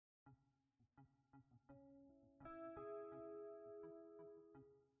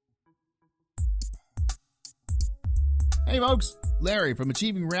Hey folks, Larry from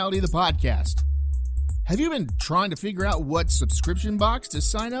Achieving Reality, the podcast. Have you been trying to figure out what subscription box to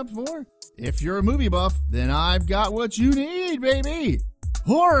sign up for? If you're a movie buff, then I've got what you need, baby!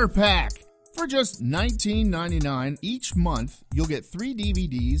 Horror Pack! For just $19.99 each month, you'll get 3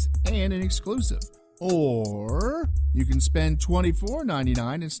 DVDs and an exclusive. Or you can spend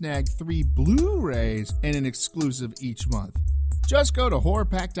 $24.99 and snag 3 Blu-rays and an exclusive each month. Just go to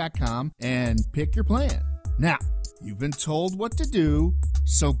horrorpack.com and pick your plan. Now, you've been told what to do,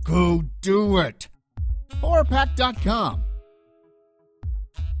 so go do it. horrorpack.com.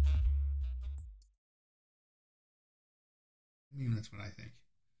 I mean, that's what I think.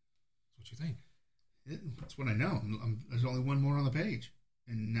 That's what you think. That's what I know. There's only one more on the page,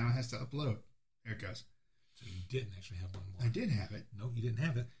 and now it has to upload. There it goes. So you didn't actually have one more. I did have it. No, you didn't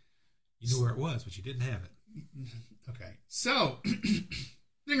have it. You knew where it was, but you didn't have it. Okay. So,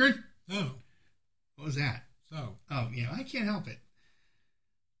 Ingrid. Oh. What was that? So. Oh, yeah, I can't help it.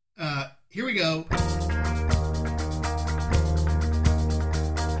 Here we go.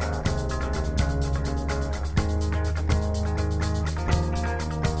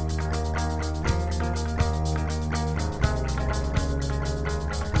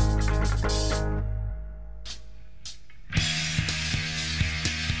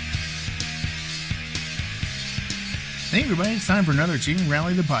 Hey everybody, it's time for another Achieving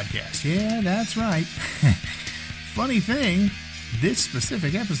Reality, the podcast. Yeah, that's right. Funny thing, this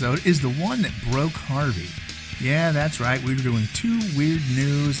specific episode is the one that broke Harvey. Yeah, that's right, we were doing 2 weird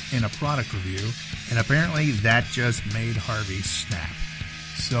news and a product review, and apparently that just made Harvey snap.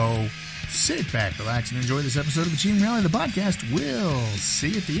 So, sit back, relax, and enjoy this episode of Achieving Reality, the podcast. We'll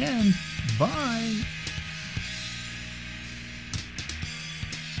see you at the end. Bye.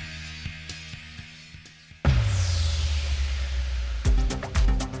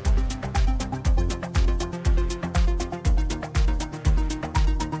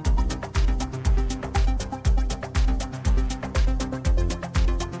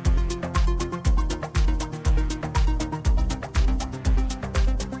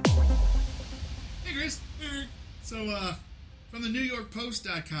 From the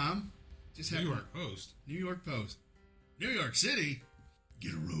NewYorkPost.com. Just New York Post. New York Post. New York City.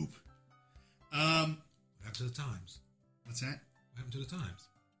 Get a rope. What happened to the Times? What's that? What happened to the Times?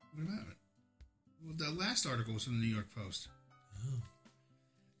 What about it? Well, the last article was from the New York Post. Oh.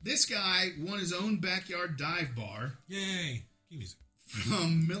 This guy won his own backyard dive bar. Yay. Cue music.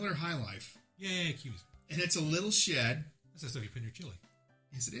 From Miller High Life. Yay. Cue music. And it's a little shed. That's the stuff you put in your chili.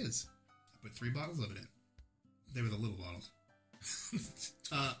 Yes, it is. I put 3 bottles of it in. They were the little bottles.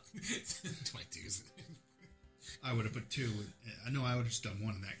 22s. I would have put 2. I know I would have just done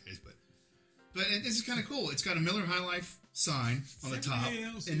 1 in that case, but this is kind of cool. It's got a Miller High Life sign on the top,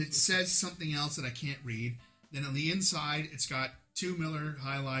 and it says something else that I can't read. Then on the inside, it's got 2 Miller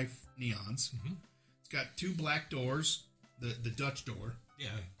High Life neons. Mm-hmm. It's got 2 black doors, the Dutch door.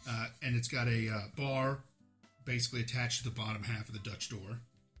 Yeah. And it's got a bar basically attached to the bottom half of the Dutch door.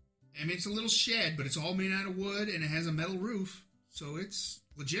 I mean, it's a little shed, but it's all made out of wood, and it has a metal roof, so it's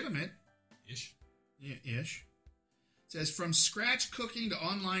legitimate. Ish. Yeah, ish. It says, from scratch cooking to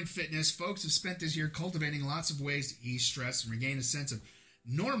online fitness, folks have spent this year cultivating lots of ways to ease stress and regain a sense of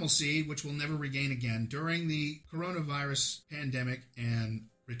normalcy, which we'll never regain again during the coronavirus pandemic and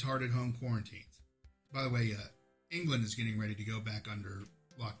retarded home quarantines. By the way, England is getting ready to go back under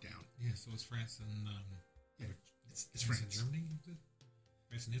lockdown. Yeah, so it's France and... it's France. And Germany?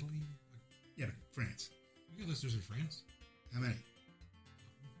 France and Italy? Yeah, but France. We got listeners in France. How many?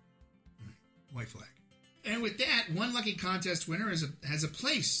 Right. White flag. And with that, one lucky contest winner has a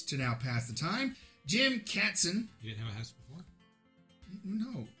place to now pass the time. Jim Katzen. You didn't have a house before?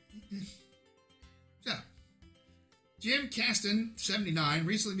 No. Shut up. Jim Kasten, 79,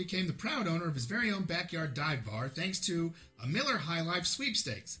 recently became the proud owner of his very own backyard dive bar thanks to a Miller High Life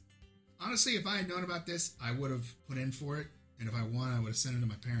sweepstakes. Honestly, if I had known about this, I would have put in for it. And if I won, I would have sent it to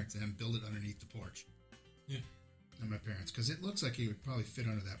my parents and build it underneath the porch. Yeah. And my parents, because it looks like he would probably fit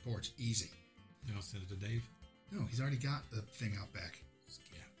under that porch easy. And I'll send it to Dave. No, he's already got the thing out back.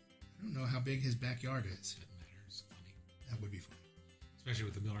 Yeah. I don't know how big his backyard is. Doesn't matter. It's funny. That would be funny. Especially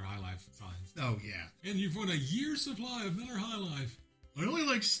with the Miller High Life signs. Oh, yeah. And you've won a year's supply of Miller High Life. I only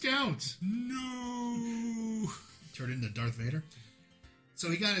like stouts. No. Turned into Darth Vader. So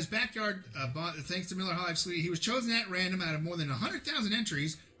he got his backyard bought thanks to Miller High Life Sweetie. He was chosen at random out of more than 100,000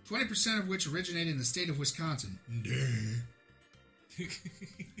 entries, 20% of which originated in the state of Wisconsin.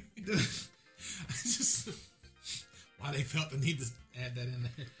 Just why they felt the need to add that in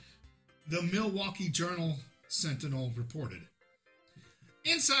there. The Milwaukee Journal Sentinel reported.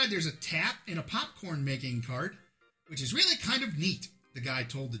 Inside, there's a tap and a popcorn making cart which is really kind of neat, the guy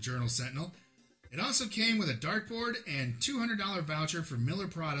told the Journal-Sentinel. It also came with a dartboard and $200 voucher for Miller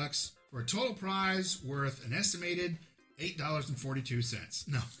products for a total prize worth an estimated $8.42.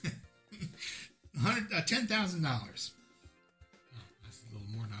 No, $10,000. Oh, that's a little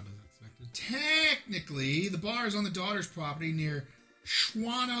more than I was expected. Technically, the bar is on the daughter's property near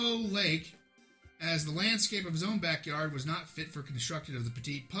Schwano Lake, as the landscape of his own backyard was not fit for construction of the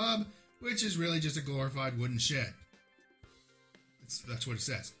Petite Pub, which is really just a glorified wooden shed. That's what it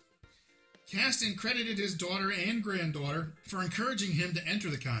says. Kasten credited his daughter and granddaughter for encouraging him to enter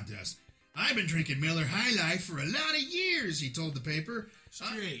the contest. I've been drinking Miller High Life for a lot of years, he told the paper.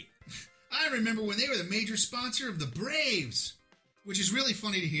 Straight. I remember when they were the major sponsor of the Braves, which is really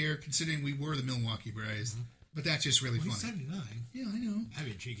funny to hear considering we were the Milwaukee Braves. Mm-hmm. But that's just really He's funny. 79. Yeah, I know. I've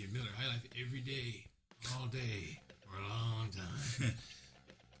been drinking Miller High Life every day, all day, for a long time.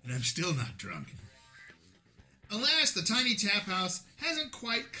 And I'm still not drunk. Alas, the tiny tap house hasn't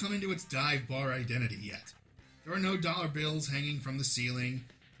quite come into its dive bar identity yet. There are no dollar bills hanging from the ceiling,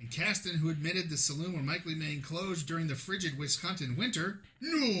 and Kasten, who admitted the saloon would likely remain closed during the frigid Wisconsin winter,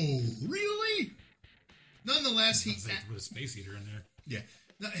 no, really? Nonetheless, he put a space heater in there. Yeah,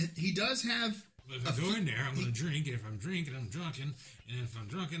 he does have. But if I go in there, I'm going to drink, and if I'm drinking, I'm drunken, and if I'm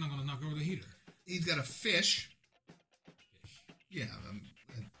drunken, I'm going to knock over the heater. He's got a fish. Yeah,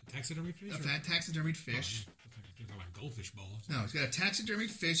 a taxidermy fish? A fat taxidermied fish. Oh, like goldfish balls. No, he's got a taxidermied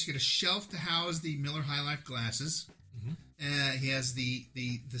fish. He's got a shelf to house the Miller High Life glasses. Mm-hmm. He has the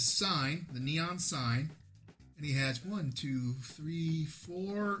sign, the neon sign, and he has 1, 2, 3,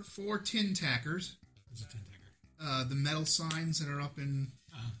 4 tin tackers. What's a tin tacker? The metal signs that are up in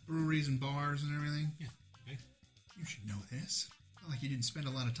breweries and bars and everything. Yeah, okay. You should know this. Not like you didn't spend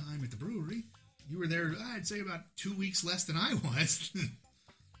a lot of time at the brewery. You were there, I'd say, about 2 weeks less than I was.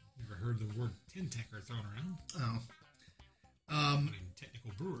 Never heard the word tin tacker thrown around. Oh. In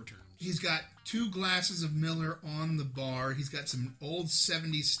technical brewer terms. He's got 2 glasses of Miller on the bar. He's got some old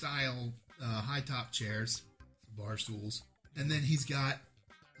 70s style high top chairs, bar stools. And then he's got,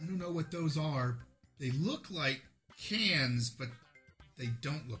 I don't know what those are. They look like cans, but they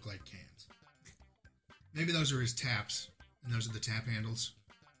don't look like cans. Maybe those are his taps, and those are the tap handles.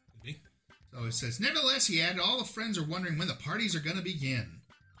 Could be. So it says, nevertheless, he added, all the friends are wondering when the parties are going to begin.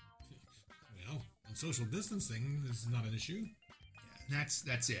 Well, on social distancing, this is not an issue. Yeah, and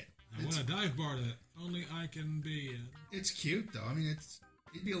that's it. I want a dive bar that only I can be in. It's cute, though. I mean,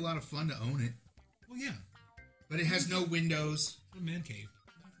 it'd be a lot of fun to own it. Well, yeah. But it has no windows. It's a man cave.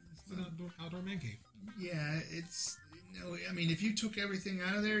 It's an outdoor man cave. Yeah, it's... No, I mean, if you took everything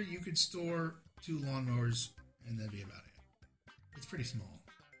out of there, you could store 2 lawnmowers, and that'd be about it. It's pretty small.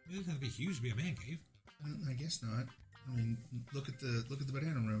 It doesn't have to be huge to be a man cave. Well, I guess not. I mean, look at the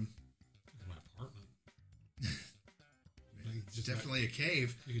banana room. It's my apartment. It's definitely a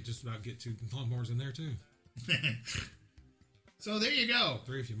cave. You could just about get 2 lawnmowers in there too. So there you go.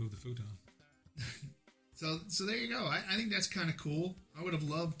 3 if you move the futon. So there you go. I think that's kind of cool. I would have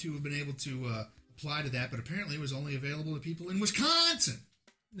loved to have been able to apply to that, but apparently it was only available to people in Wisconsin.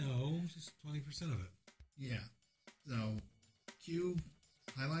 No, just 20% of it. Yeah. So, cue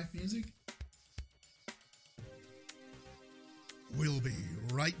High Life music. We'll be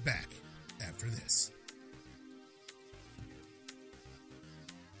right back after this.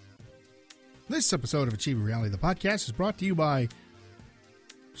 This episode of Achieving Reality, the podcast, is brought to you by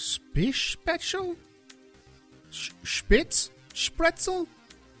Spitzel? Spitz? Spretzel?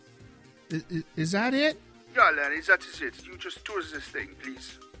 Is that it? Yeah, Larry, that is it. You just do this thing,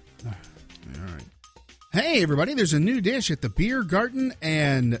 please. All right. Hey, everybody, there's a new dish at the Beer Garden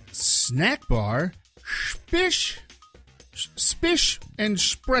and Snack Bar. Spish and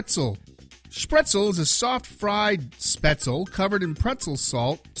Spretzel. Spretzel is a soft fried spetzel covered in pretzel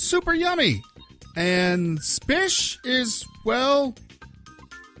salt. Super yummy. And Spish is, well,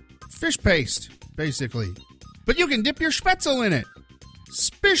 fish paste, basically. But you can dip your spetzel in it.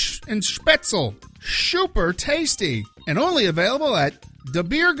 Spish and Spetzel. Super tasty. And only available at the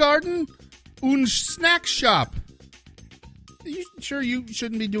Beer Garden und Snack Shop. Are you sure you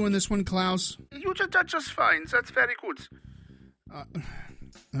shouldn't be doing this one, Klaus? That's just fine. That's very good. All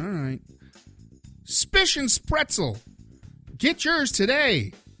right. Spish and Spretzel. Get yours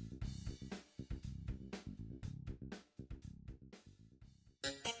today.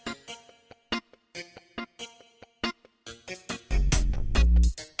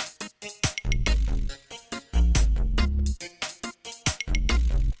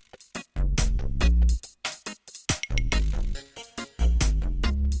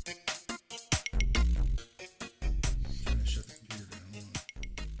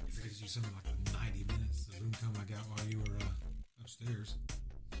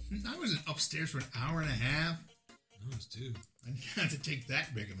 I wasn't upstairs for an hour and a half. No, it's 2. I didn't have to take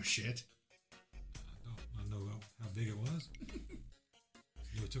that big of a shit. I don't know how big it was.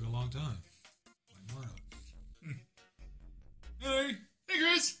 It took a long time. Like Marta. Hey! Hey,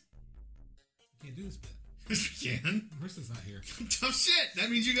 Chris! You can't do this bit. Yes, we can. Marissa's not here. Tough shit. That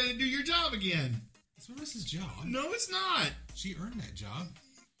means you gotta do your job again. It's Marissa's job. No, it's not. She earned that job.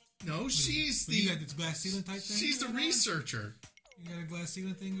 No, she's But the... you got this glass ceiling type thing? She's the going on? researcher. You got a glass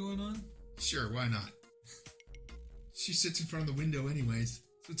ceiling thing going on? Sure, why not? She sits in front of the window anyways.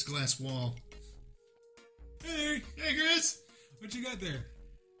 So it's a glass wall. Hey! Hey, Chris! What you got there?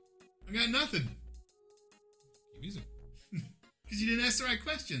 I got nothing. Your music. Because you didn't ask the right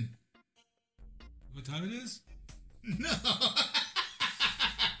question. What time it is? No.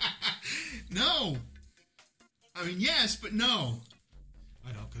 No. I mean, yes, but no.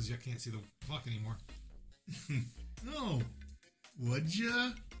 I know, because I can't see the clock anymore. No. Would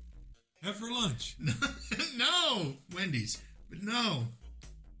ya? Have for lunch. No. Wendy's. But no.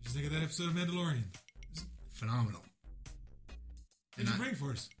 Just think of that episode of Mandalorian. Phenomenal. What'd you bring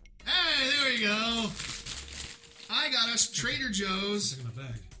for us? Hey, there we go. I got us Trader Joe's. Look in the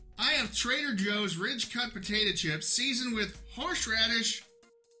bag. I have Trader Joe's Ridge Cut potato chips seasoned with horseradish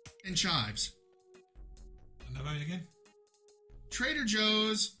and chives. And that bag again? Trader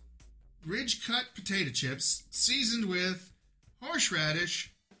Joe's Ridge Cut potato chips seasoned with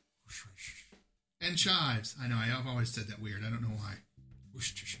horseradish and chives. I know, I've always said that weird. I don't know why.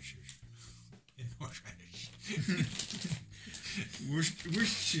 And horseradish.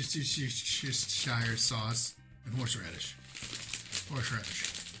 Worcestershire sauce and horseradish. Horseradish.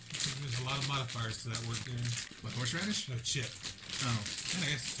 There's a lot of modifiers to that word there. What, horseradish? No, chip. Oh, And I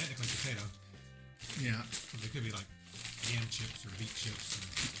guess technically potato. yeah. So they could be like yam chips or beet chips or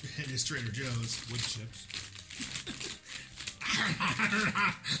It is Trader Joe's. wood chips.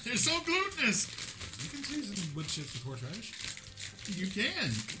 They're so glutinous. You can season wood chips with horseradish. You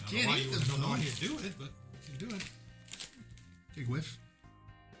can. I Can't eat them. don't know though. why you do it, but you can do it. Big whiff.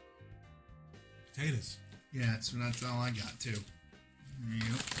 Potatoes. Yeah, that's all I got too. Yep.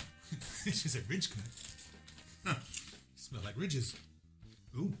 It's just a ridge cut. Huh. Smell like ridges.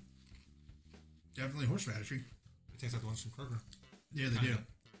 Ooh. Definitely horseradishy. It tastes like the ones from Kroger. Yeah, they do. Kinda.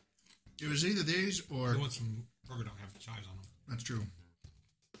 It was either these or... The ones from Kroger don't have chives on them. That's true.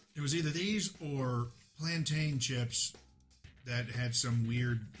 It was either these or plantain chips that had some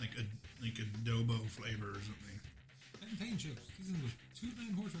weird, like adobo flavor or something. Plantain chips. Seasoned with 2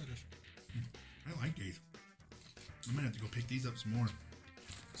 grain horseradish. I like these. I might have to go pick these up some more.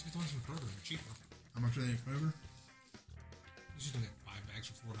 It's just the ones from Kroger. They're cheaper. How much are they flavor? You should get 5 bags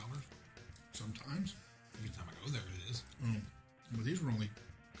for $4. Sometimes. Every time I go there, it is. Oh. Well, these were only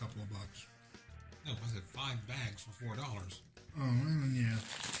a couple of bucks. No, I said 5 bags for $4. Oh, well, yeah.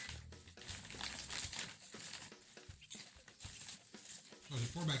 So is it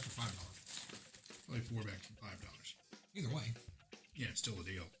 4 bags for $5? Probably 4 bags for $5. Either way. Yeah, it's still a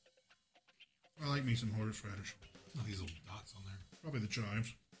deal. I like me some horseradish. Not these little dots on there. Probably the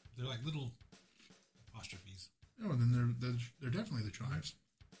chives. They're like little apostrophes. Oh, then they're definitely the chives.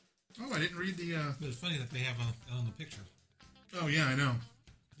 Oh, I didn't read the. But it's funny that they have on the picture. Oh yeah, I know.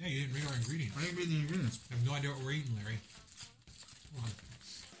 Yeah, you didn't read our ingredients. I didn't read the ingredients. I have no idea what we're eating, Larry. Hold on.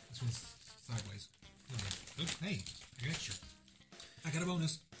 This one's sideways. Oops, hey, I got extra. I got a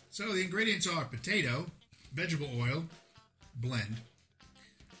bonus. So the ingredients are potato, vegetable oil, blend,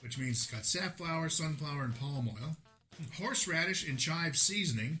 which means it's got safflower, sunflower, and palm oil, horseradish and chive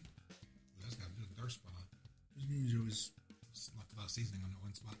seasoning. That's got a bit of dark spot on it. This means it was. It's not a lot of seasoning on that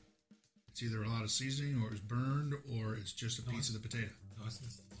one spot. It's either a lot of seasoning, or it's burned, or it's just a piece of the potato. No, it's a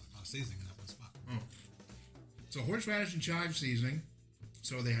lot of seasoning in that one spot. Oh. So horseradish and chive seasoning.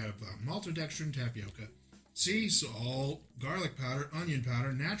 So they have maltodextrin tapioca, sea salt, garlic powder, onion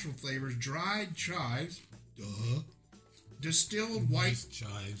powder, natural flavors, dried chives, distilled white Nice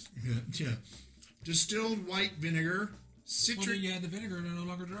chives. yeah, distilled white vinegar, Well, citric then you add the vinegar and they're no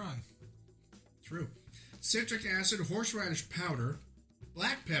longer dry. true, citric acid, horseradish powder,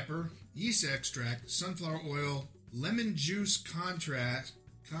 black pepper, yeast extract, sunflower oil, lemon juice concentrate,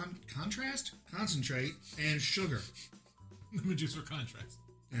 and sugar. Lemon juice for contrast.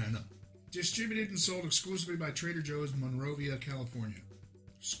 Yeah, I know. Distributed and sold exclusively by Trader Joe's, Monrovia, California.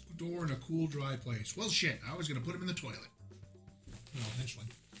 Store in a cool, dry place. Well, shit, I was going to put them in the toilet. Well, eventually.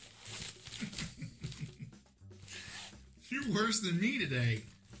 You're worse than me today.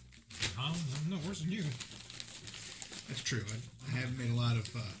 I'm no worse than you. That's true. I haven't made a lot of...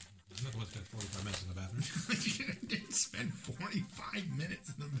 I'm not going to spend 45 minutes in the bathroom. I didn't spend 45 minutes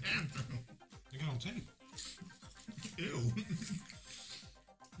in the bathroom. I got on tape. Ew.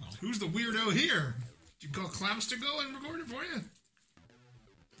 Well, weirdo here. Did you call Klaus to go and record it for you?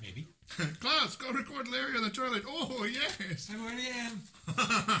 Maybe. Klaus, go record Larry on the toilet. Oh, yes. I already am.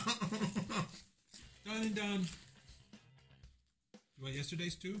 Done and done. You want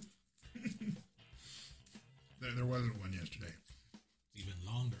yesterday's too? There wasn't one yesterday. Even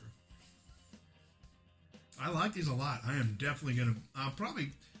longer. I like these a lot. I am definitely going to...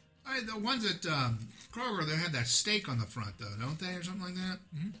 the ones at Kroger, they have that steak on the front, though, don't they? Or something like that?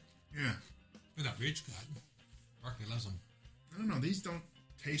 Mm-hmm. Yeah. They're not rich cut. Barkley loves them. I don't know. These don't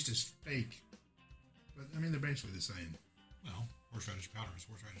taste as fake. But, I mean, they're basically the same. Well, horseradish powder is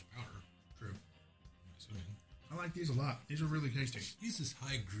horseradish powder. True. I'm assuming. I like these a lot. These are really tasty. This is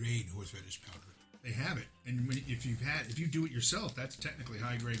high-grade horseradish powder. They have it. And if you do it yourself, that's technically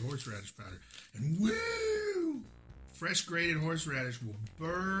high-grade horseradish powder. And woo! Fresh grated horseradish will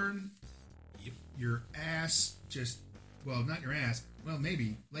burn your ass well, not your ass. Well,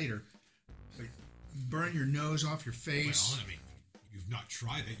 maybe later. But burn your nose off your face. Well, I mean, you've not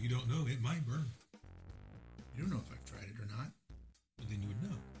tried it. You don't know. It might burn. You don't know if I've tried it or not. But then you would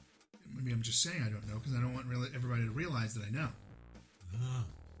know. Maybe I'm just saying I don't know because I don't want everybody to realize that I know. Ah.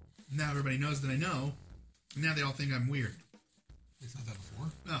 Now everybody knows that I know. And now they all think I'm weird. It's not that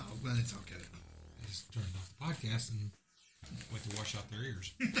before. Oh, well, it's okay. I just turned off the podcast and went to wash out their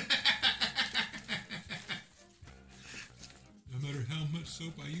ears. No matter how much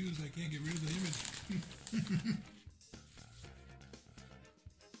soap I use, I can't get rid of the image.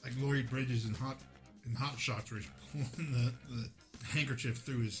 Like Lori Bridges in Hot Shots, where he's pulling the handkerchief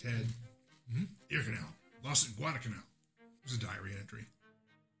through his head. Mm-hmm. Ear canal. Lost in Guadalcanal. It was a diary entry.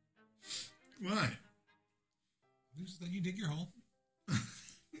 Why? Just then you dig your hole.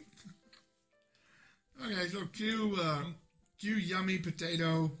 Okay, so cue yummy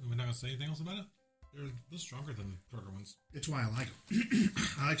potato. We're not going to say anything else about it? They're a little stronger than Kroger ones. That's why I like them.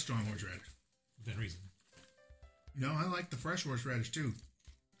 I like strong horseradish. Within reason. No, I like the fresh horseradish too.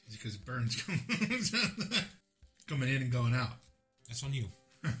 It's because it burns coming in and going out. That's on you.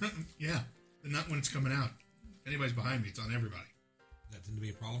 Yeah, but not when it's coming out. If anybody's behind me, it's on everybody. That tend to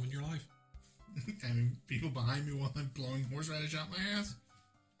be a problem in your life? I mean, people behind me while I'm blowing horseradish out my ass.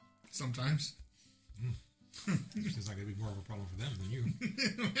 Sometimes. Seems like it'd be more of a problem for them than you.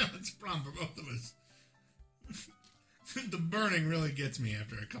 Well, it's a problem for both of us. The burning really gets me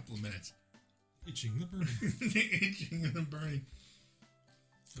after a couple of minutes. Itching the burning. Itching and the burning.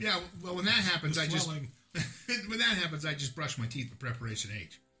 Yeah, well, when that happens, I just brush my teeth with Preparation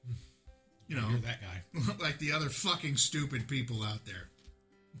H. You know, you're that guy. Like the other fucking stupid people out there.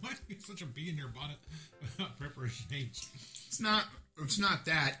 What? You're such a bee in your bonnet about Preparation H. It's not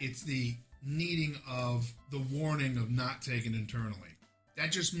that. It's the needing of the warning of not taken internally.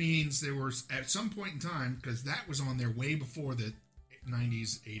 That just means there was, at some point in time, because that was on there way before the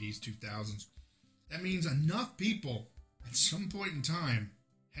 90s, 80s, 2000s, that means enough people at some point in time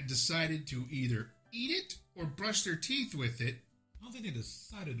had decided to either eat it or brush their teeth with it. I don't think they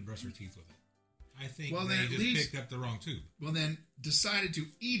decided to brush their teeth with it. I think well, they then just picked up the wrong tube. Well, then decided to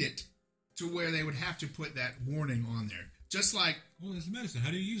eat it to where they would have to put that warning on there. Just like... Well, it's medicine.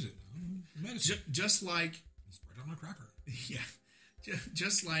 How do you use it? Medicine. Just like... Spread it on a cracker. Yeah.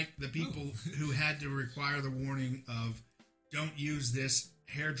 Just like the people who had to require the warning of don't use this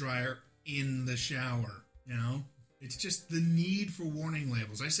hairdryer in the shower, you know? It's just the need for warning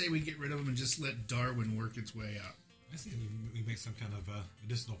labels. I say we get rid of them and just let Darwin work its way up. I say we make some kind of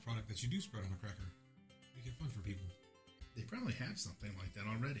medicinal product that you do spread on a cracker. Make it fun for people. They probably have something like that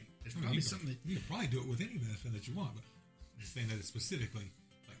already. There's I mean, probably something... You can probably do it with any medicine that you want, but I'm just saying that it's specifically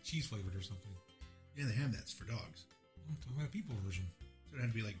like cheese flavored or something. Yeah, they have that. It's for dogs. I'm talking about a people version. So it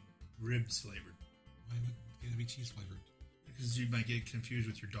had to be like ribs flavored. Why would it be cheese flavored? Because you might get confused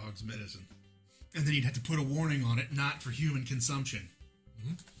with your dog's medicine. And then you'd have to put a warning on it, not for human consumption.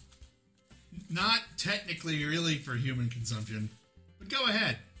 Mm-hmm. Not technically really for human consumption, but go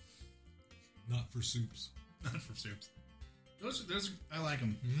ahead. Not for soups. Not for soups. Those I like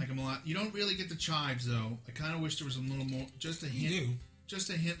them. Mm-hmm. Like them a lot. You don't really get the chives though. I kind of wish there was a little more, just a hint. You do. Just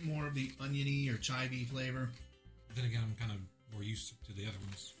a hint more of the oniony or chivey flavor. But then again, I'm kind of more used to the other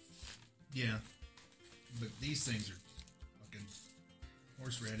ones. Yeah, but these things are fucking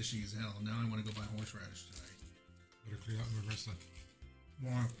horseradishy as hell. Now I want to go buy horseradish today. Better clear out Marissa.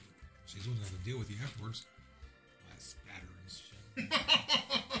 More. She's the one that has to deal with you afterwards. That spatter and shit.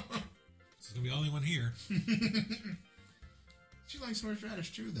 She's gonna be the only one here. She likes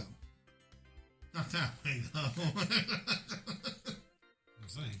horseradish too, though. Not that way, though. I'm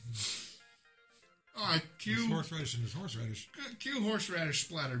saying. All right, There's cue horseradish and there's horseradish. Cue horseradish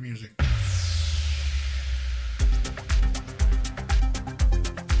splatter music.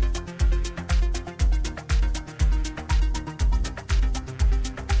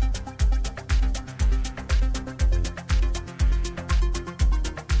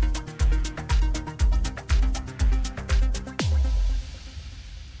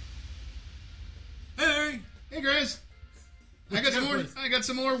 got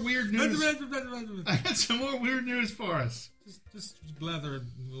some more weird news. I got some more weird news for us. Just blather, and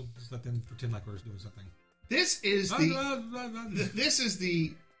we'll just let them pretend like we're doing something. This is the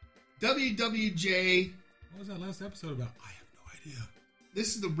WWJ. What was that last episode about? I have no idea.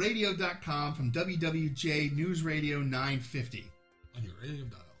 This is the radio.com from WWJ News Radio 950. On your radio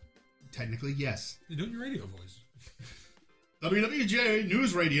dial. Technically, yes. You're doing your radio voice. WWJ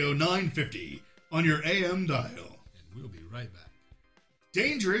News Radio 950 on your AM dial. And we'll be right back.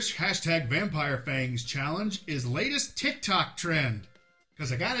 Dangerous #Vampire Fangs challenge is latest TikTok trend.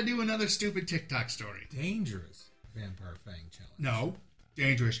 Because I gotta do another stupid TikTok story. Dangerous Vampire Fang challenge. No.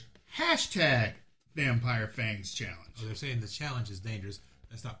 Dangerous #Vampire Fangs challenge. Oh, they're saying the challenge is dangerous.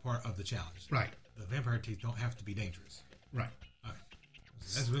 That's not part of the challenge. Right. The vampire teeth don't have to be dangerous. Right. Okay.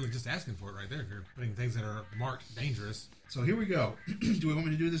 That's really just asking for it right there. If you're putting things that are marked dangerous. So here we go. Do we want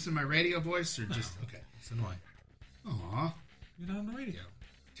me to do this in my radio voice or just... No. Okay. It's annoying. Aw. You're not on the radio.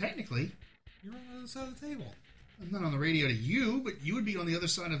 Technically, You're on the other side of the table. I'm not on the radio to you, but you would be on the other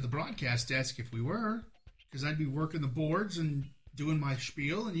side of the broadcast desk if we were. Because I'd be working the boards and doing my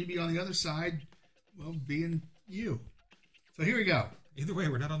spiel, and you'd be on the other side, well, being you. So here we go. Either way,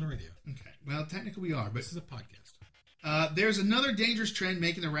 we're not on the radio. Okay. Well, technically we are, but... This is a podcast. there's another dangerous trend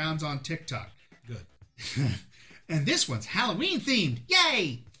making the rounds on TikTok. Good. And this one's Halloween-themed.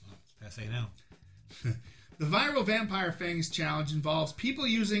 Yay! Well, it's passe now. The viral Vampire Fangs challenge involves people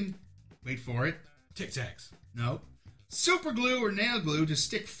using, wait for it, Tic Tacs. no, super glue or nail glue to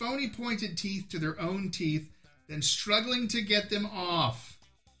stick phony pointed teeth to their own teeth, then struggling to get them off.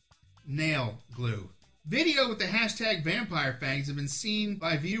 Nail glue. Video with the #Vampire Fangs have been seen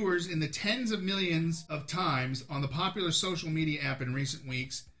by viewers in the tens of millions of times on the popular social media app in recent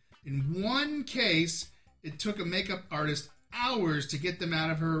weeks. In one case, it took a makeup artist hours to get them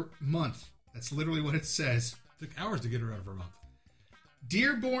out of her month. That's literally what it says. It took hours to get her out of her mouth.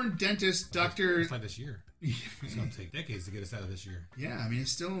 Dearborn dentist Dr. It's like this year. It's going to take decades to get us out of this year. Yeah, I mean,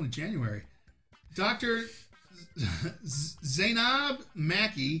 it's still only January. Dr. Zainab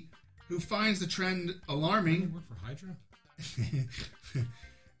Mackey, who finds the trend alarming. You work for Hydra?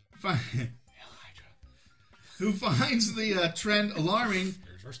 Who finds the trend alarming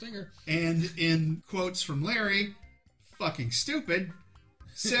There's our stinger. and, in quotes from Larry, fucking stupid,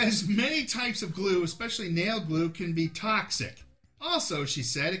 says many types of glue, especially nail glue, can be toxic. Also, she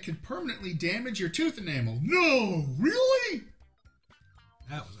said, it can permanently damage your tooth enamel. No, really?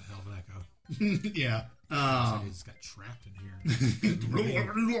 That was a hell of an echo. Yeah. It's like it just got trapped in here.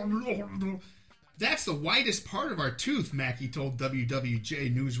 That's the whitest part of our tooth, Mackey told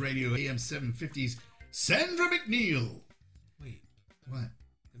WWJ News Radio AM 750's Sandra McNeil. Wait. What? I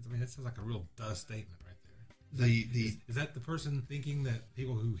mean, that sounds like a real duh statement right there. Is that the person thinking that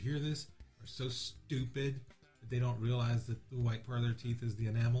people who hear this are so stupid that they don't realize that the white part of their teeth is the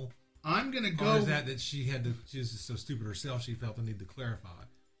enamel? I'm going to go... Or is that she was so stupid herself she felt the need to clarify?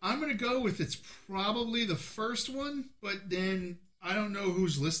 I'm going to go with it's probably the first one, but then I don't know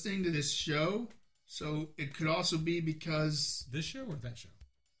who's listening to this show, so it could also be because... This show or that show?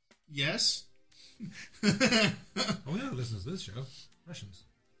 Yes. Oh, we know who listens to this show. Russians.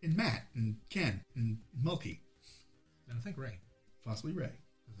 And Matt, and Ken, and Mulkey. And I think Ray. Possibly Ray.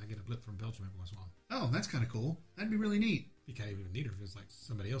 I get a blip from Belgium every once in a while. Oh, that's kind of cool. That'd be really neat. You can't even need her if it's like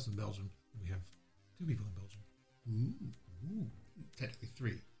somebody else in Belgium. We have 2 people in Belgium. Ooh. Technically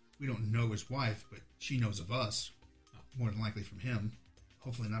 3. We don't know his wife, but she knows of us. More than likely from him.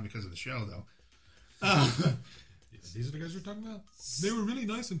 Hopefully not because of the show, though. These are the guys we're talking about? They were really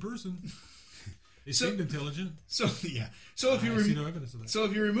nice in person. They seemed intelligent. So, yeah. So if you see no evidence of that. So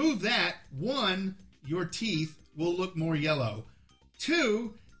if you remove that, 1, your teeth will look more yellow.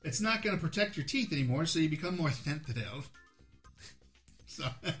 2, it's not going to protect your teeth anymore, so you become more sensitive. So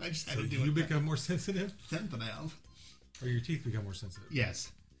I just had to do it. You become more sensitive? Sensitive. Or your teeth become more sensitive?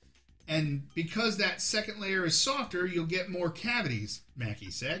 Yes. And because that second layer is softer, you'll get more cavities,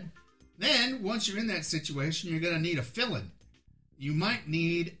 Mackey said. Then, once you're in that situation, you're going to need a fill-in. You might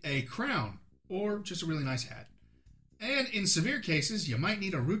need a crown, or just a really nice hat. And in severe cases, you might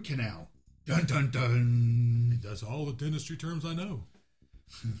need a root canal. Dun, dun, dun. That's all the dentistry terms I know.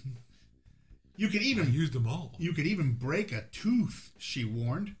 You could even I used them all. You could even break a tooth, she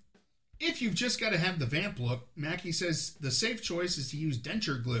warned. If you've just got to have the vamp look, Mackey says the safe choice is to use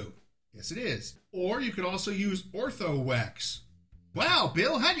denture glue. Yes, it is. Or you could also use Ortho Wax. Wow,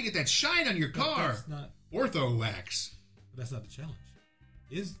 Bill, how'd you get that shine on your car? That's not... Ortho Wax. But that's not the challenge.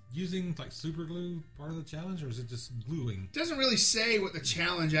 Is using like super glue part of the challenge, or is it just gluing? It doesn't really say what the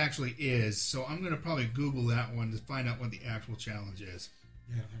challenge actually is, so I'm going to probably Google that one to find out what the actual challenge is.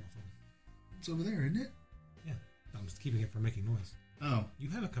 Yeah, I don't have a phone. It's over there, isn't it? Yeah. I'm just keeping it from making noise. Oh. You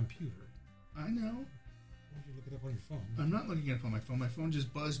have a computer. I know. Why don't you look it up on your phone? I'm not looking it up on my phone. My phone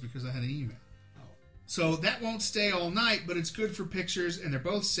just buzzed because I had an email. Oh. So that won't stay all night, but it's good for pictures, and they're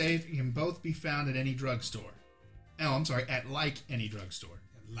both safe and can both be found at any drugstore. Oh, I'm sorry, at like any drugstore.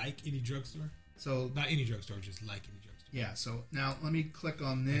 Like any drugstore? So not any drugstore, just like any drugstore. Yeah, so now let me click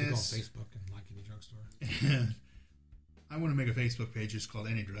on I can go on this. Facebook and like any drugstore. I want to make a Facebook page just called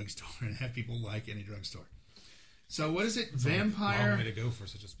Any Drugstore and have people like Any Drugstore. So what is it? It's Vampire. a long way to go for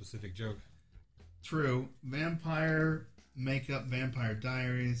such a specific joke. True. Vampire makeup, Vampire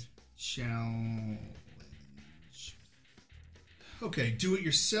Diaries, challenge. Okay, do it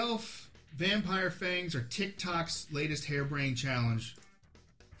yourself. Vampire Fangs or TikTok's latest harebrained challenge.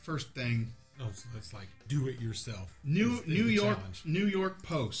 First thing. Oh, so it's like do it yourself. New York, challenge.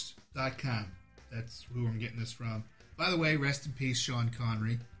 NewYorkPost.com. That's who I'm getting this from. By the way, rest in peace, Sean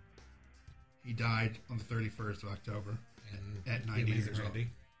Connery. He died on the 31st of October at 90 years old.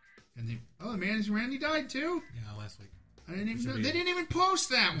 And the Amazing Randy died too? Yeah, last week. I didn't even know. They didn't even post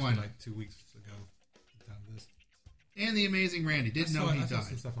that one. Like 2 weeks ago. The time of this. And the Amazing Randy. Didn't know he died. I saw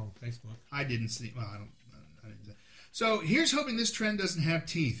some stuff on Facebook. I didn't see. Well, I didn't. So here's hoping this trend doesn't have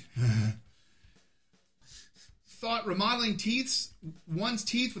teeth. Thought remodeling one's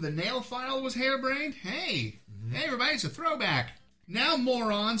teeth with a nail file was harebrained? Hey, everybody, it's a throwback. Now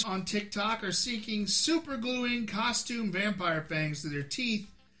morons on TikTok are seeking super gluing costume vampire fangs to their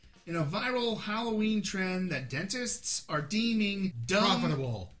teeth in a viral Halloween trend that dentists are deeming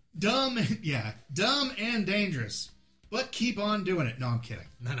Profitable. dumb and dangerous. But keep on doing it. No, I'm kidding.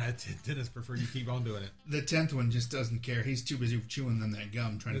 No, dentists prefer you keep on doing it. The 10th one just doesn't care. He's too busy chewing on that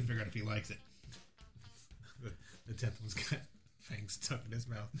gum, trying to figure out if he likes it. The 10th one's got fangs stuck in his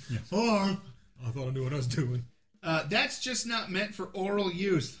mouth. Yeah. Oh, I thought I knew what I was doing. That's just not meant for oral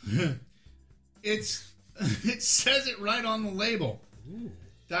use. It says it right on the label. Ooh.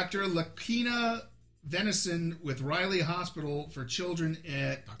 Dr. Lakina Venison with Riley Hospital for Children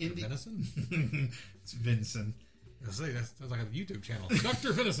at Dr. Venison? It's Vincent. I say that sounds like a YouTube channel.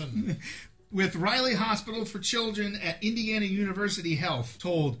 Dr. Venison. With Riley Hospital for Children at Indiana University Health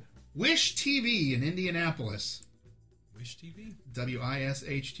told Wish TV in Indianapolis. Wish TV?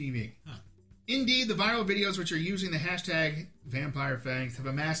 WISH TV. Huh. Indeed, the viral videos which are using the hashtag Vampire Fangs have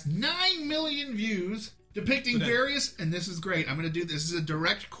amassed 9 million views depicting various, and this is great, I'm going to do this is a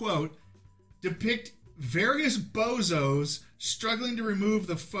direct quote, depict various bozos struggling to remove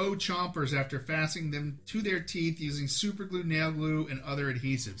the faux chompers after fastening them to their teeth using super glue, nail glue, and other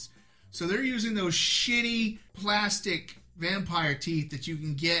adhesives. So they're using those shitty plastic vampire teeth that you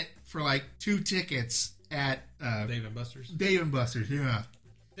can get for like 2 tickets at Dave and Buster's? Dave and Buster's, yeah.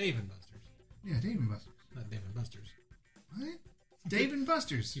 Dave and Buster's. Yeah, Dave and Buster's. Not Dave and Buster's. What? Dave and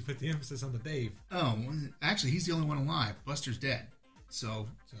Buster's. You put the emphasis on the Dave. Oh, actually, he's the only one alive. Buster's dead. So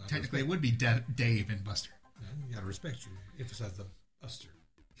technically, it would be Dave and Buster. Yeah, you gotta respect you. Emphasize the Buster.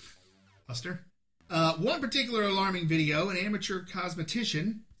 Buster? One particular alarming video, an amateur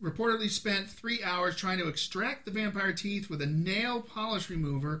cosmetician reportedly spent 3 hours trying to extract the vampire teeth with a nail polish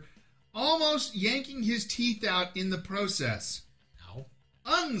remover, almost yanking his teeth out in the process. Ow.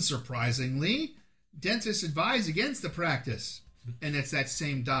 Unsurprisingly, dentists advise against the practice. And it's that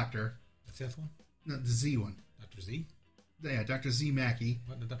same doctor. That's the F one? No, the Z one. Dr. Z? Yeah, Dr. Z Mackey.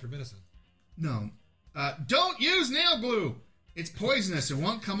 What did Dr. Venison? No. Don't use nail glue. It's poisonous. It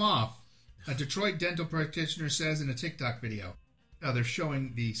won't come off. A Detroit dental practitioner says in a TikTok video. They're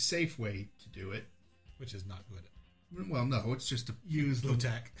showing the safe way to do it. Which is not good. Well, no, it's just to use Blue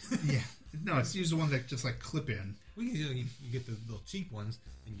tack. Yeah. No, it's use the one that just like clip in. Well, you get the little cheap ones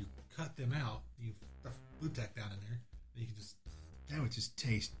and you cut them out. You stuff blue tack down in there. And you can just... That would just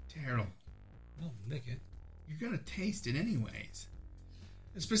taste terrible. Don't lick it. You're going to taste it anyways.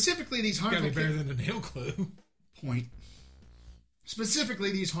 And specifically, these harmful... It's got to be better than the nail glue. Point.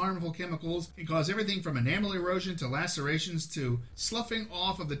 Specifically, these harmful chemicals can cause everything from enamel erosion to lacerations to sloughing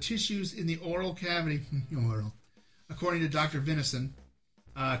off of the tissues in the oral cavity. According to Dr. Venison,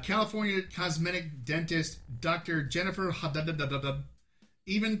 California cosmetic dentist Dr. Jennifer Haddad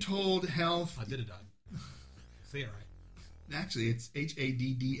even told Health... Haddad. Say it right. Actually, it's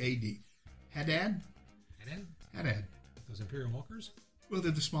Haddad. Haddad? Haddad. Those Imperial Walkers? Well,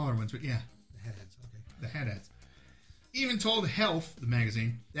 they're the smaller ones, but yeah. The Haddads, okay. The Haddads. Even told Health, the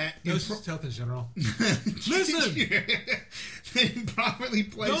magazine, that... No, it's just Health in general. Listen! They improperly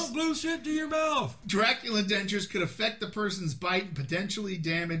placed... Don't glue shit to your mouth! Dracula dentures could affect the person's bite and potentially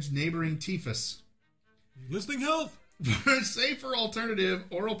damage neighboring teethus. Listening Health? For a safer alternative,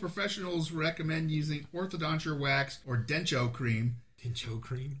 oral professionals recommend using orthodonture wax or Dencho cream. Dencho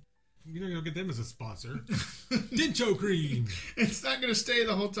cream? You'll get them as a sponsor. Dencho cream. It's not going to stay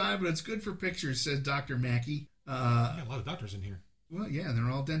the whole time, but it's good for pictures, says Dr. Mackey. A lot of doctors in here. Well, yeah, they're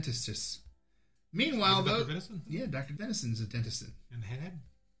all dentists. Meanwhile, though... Dr. Venison? Yeah, Dr. Venison's a dentist. And head?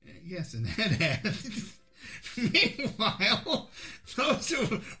 Yes, and head. Meanwhile, those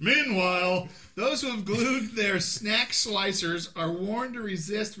who have glued their snack slicers are warned to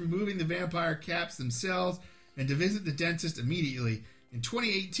resist removing the vampire caps themselves and to visit the dentist immediately. In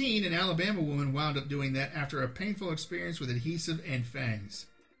 2018, an Alabama woman wound up doing that after a painful experience with adhesive and fangs.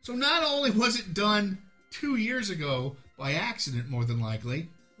 So not only was it done 2 years ago by accident, more than likely.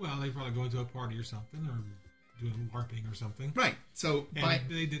 Well, they probably go into a party or something, or doing LARPing or something. Right. So they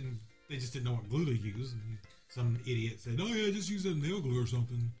just didn't know what glue to use. And some idiot said, "Oh yeah, just use a nail glue or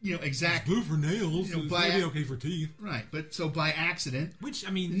something." Exactly. It's glue for nails. It's maybe okay for teeth. Right. But so by accident, which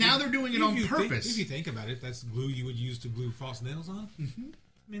I mean, now they're doing it on purpose. If you think about it, that's glue you would use to glue false nails on. Mm-hmm.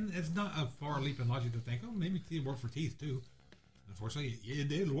 I mean, it's not a far leap in logic to think, oh, maybe it work for teeth too. Unfortunately,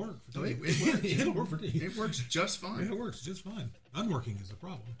 it'll work for teeth. It'll work for teeth. It works just fine. It works just fine. Unworking is the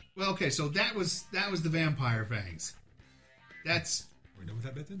problem. Well, okay, so that was the vampire fangs. That's... We're done with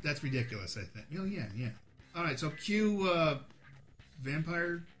that bit then? That's ridiculous, I think. Oh, yeah. All right, so cue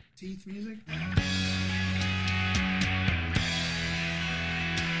vampire teeth music.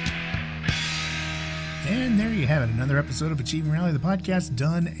 And there you have it, another episode of Achieving Reality, the podcast,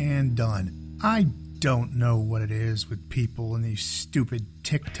 done and done. I don't know what it is with people and these stupid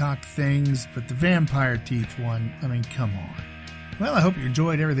TikTok things, but the vampire teeth one, I mean, come on. Well, I hope you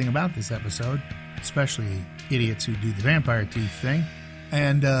enjoyed everything about this episode, especially idiots who do the vampire teeth thing.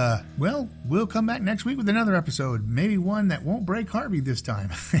 And, well, we'll come back next week with another episode, maybe one that won't break Harvey this time.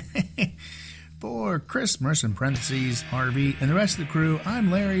 For Chris, Mercer, parentheses, Harvey, and the rest of the crew,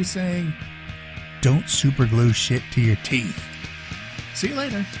 I'm Larry saying, don't super glue shit to your teeth. See you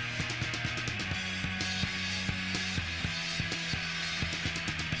later.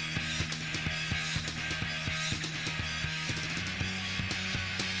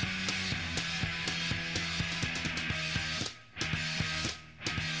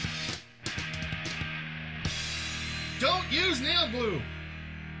 Don't use nail glue.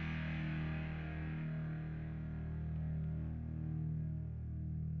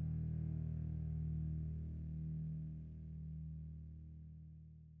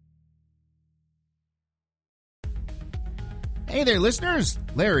 Hey there, listeners.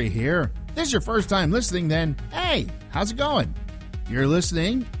 Larry here. If this is your first time listening, then hey, how's it going? If you're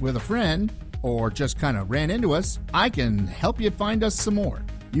listening with a friend or just kind of ran into us, I can help you find us some more.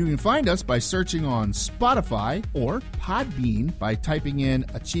 You can find us by searching on Spotify or Podbean by typing in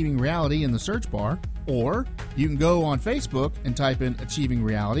Achieving Reality in the search bar, or you can go on Facebook and type in Achieving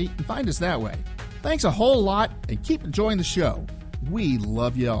Reality and find us that way. Thanks a whole lot and keep enjoying the show. We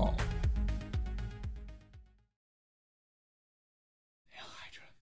love you all.